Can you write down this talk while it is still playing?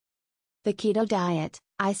The keto diet.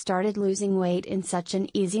 I started losing weight in such an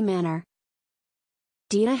easy manner.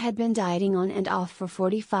 Dita had been dieting on and off for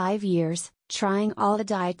 45 years, trying all the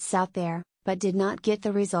diets out there, but did not get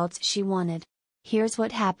the results she wanted. Here's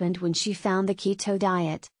what happened when she found the keto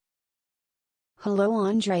diet. Hello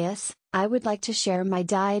Andreas, I would like to share my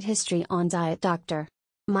diet history on Diet Doctor.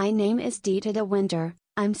 My name is Dita de Winter,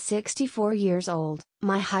 I'm 64 years old,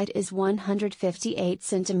 my height is 158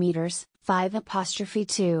 centimeters,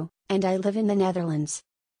 5'2", and I live in the Netherlands.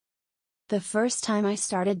 The first time I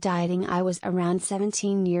started dieting I was around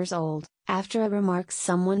 17 years old, after a remark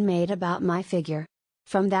someone made about my figure.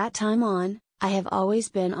 From that time on, I have always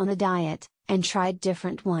been on a diet, and tried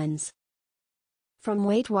different ones. From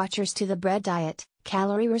Weight Watchers to the bread diet,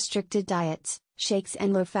 calorie-restricted diets, shakes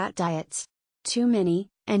and low-fat diets. Too many,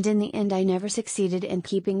 and in the end I never succeeded in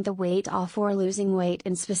keeping the weight off or losing weight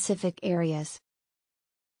in specific areas.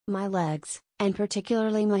 My legs, and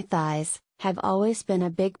particularly my thighs, have always been a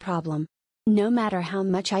big problem. No matter how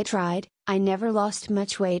much I tried, I never lost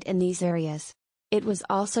much weight in these areas. It was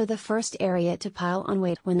also the first area to pile on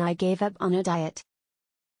weight when I gave up on a diet.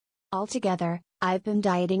 Altogether, I've been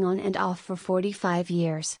dieting on and off for 45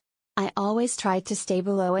 years. I always tried to stay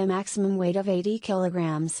below a maximum weight of 80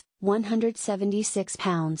 kilograms, 176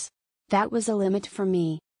 pounds. That was a limit for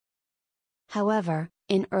me. However,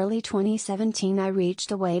 in early 2017 I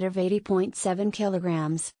reached a weight of 80.7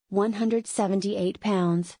 kilograms, 178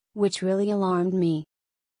 pounds, which really alarmed me.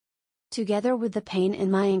 Together with the pain in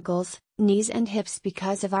my ankles, knees and hips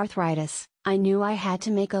because of arthritis, I knew I had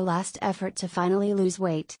to make a last effort to finally lose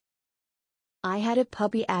weight. I had a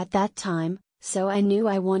puppy at that time, so I knew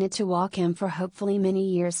I wanted to walk him for hopefully many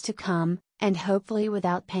years to come, and hopefully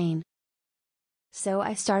without pain. So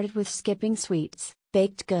I started with skipping sweets,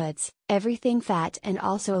 baked goods, everything fat and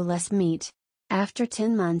also less meat. After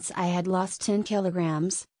 10 months I had lost 10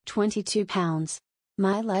 kilograms, 22 pounds.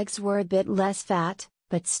 My legs were a bit less fat,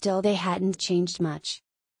 but still they hadn't changed much.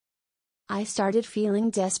 I started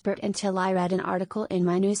feeling desperate until I read an article in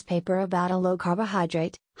my newspaper about a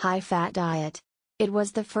low-carbohydrate, high-fat diet. It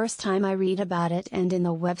was the first time I read about it, and in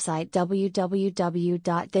the website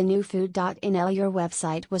www.thenewfood.nl your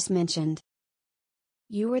website was mentioned.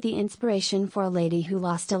 You were the inspiration for a lady who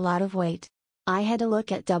lost a lot of weight. I had a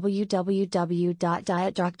look at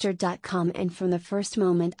www.dietdoctor.com, and from the first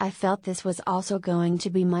moment I felt this was also going to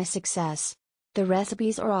be my success. The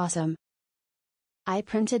recipes are awesome. I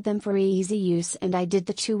printed them for easy use and I did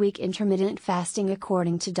the 2-week intermittent fasting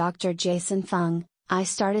according to Dr. Jason Fung. I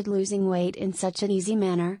started losing weight in such an easy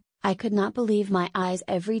manner, I could not believe my eyes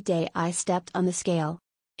every day I stepped on the scale.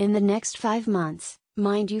 In the next 5 months,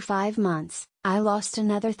 mind you 5 months, I lost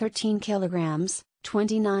another 13 kilograms,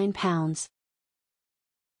 29 pounds.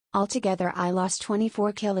 Altogether I lost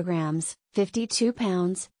 24 kilograms, 52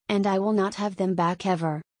 pounds, and I will not have them back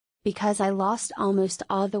ever. Because I lost almost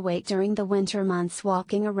all the weight during the winter months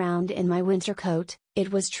walking around in my winter coat,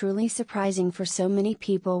 it was truly surprising for so many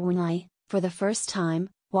people when I, for the first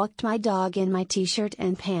time, walked my dog in my t-shirt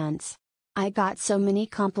and pants. I got so many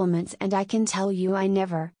compliments and I can tell you I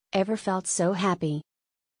never, ever felt so happy.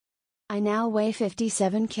 I now weigh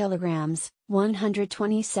 57 kilograms,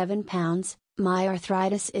 127 pounds, my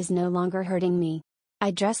arthritis is no longer hurting me.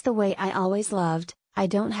 I dress the way I always loved, I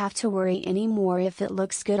don't have to worry anymore if it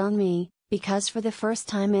looks good on me, because for the first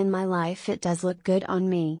time in my life it does look good on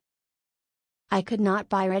me. I could not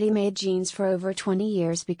buy ready-made jeans for over 20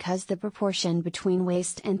 years because the proportion between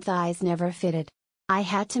waist and thighs never fitted. I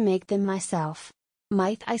had to make them myself.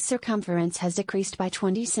 My thigh circumference has decreased by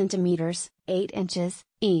 20 centimeters, 8 inches,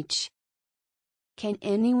 each. Can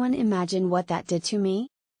anyone imagine what that did to me?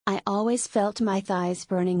 I always felt my thighs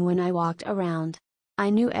burning when I walked around. I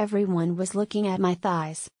knew everyone was looking at my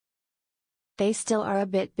thighs. They still are a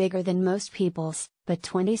bit bigger than most people's, but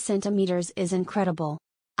 20 centimeters is incredible.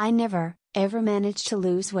 I never, ever managed to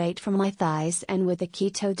lose weight from my thighs, and with the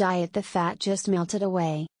keto diet the fat just melted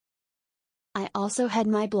away. I also had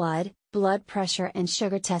my blood pressure and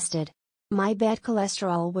sugar tested. My bad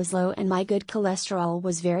cholesterol was low and my good cholesterol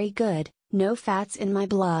was very good, no fats in my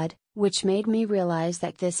blood, which made me realize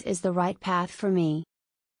that this is the right path for me.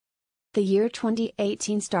 The year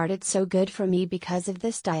 2018 started so good for me because of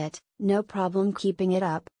this diet, no problem keeping it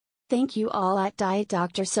up. Thank you all at Diet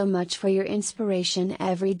Doctor so much for your inspiration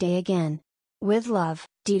every day again. With love,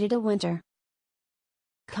 Dita de Winter.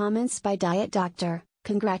 Comments by Diet Doctor.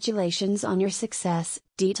 Congratulations on your success,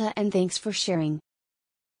 Dita, and thanks for sharing.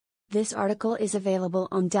 This article is available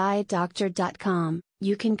on dietdoctor.com.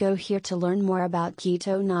 You can go here to learn more about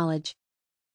keto knowledge.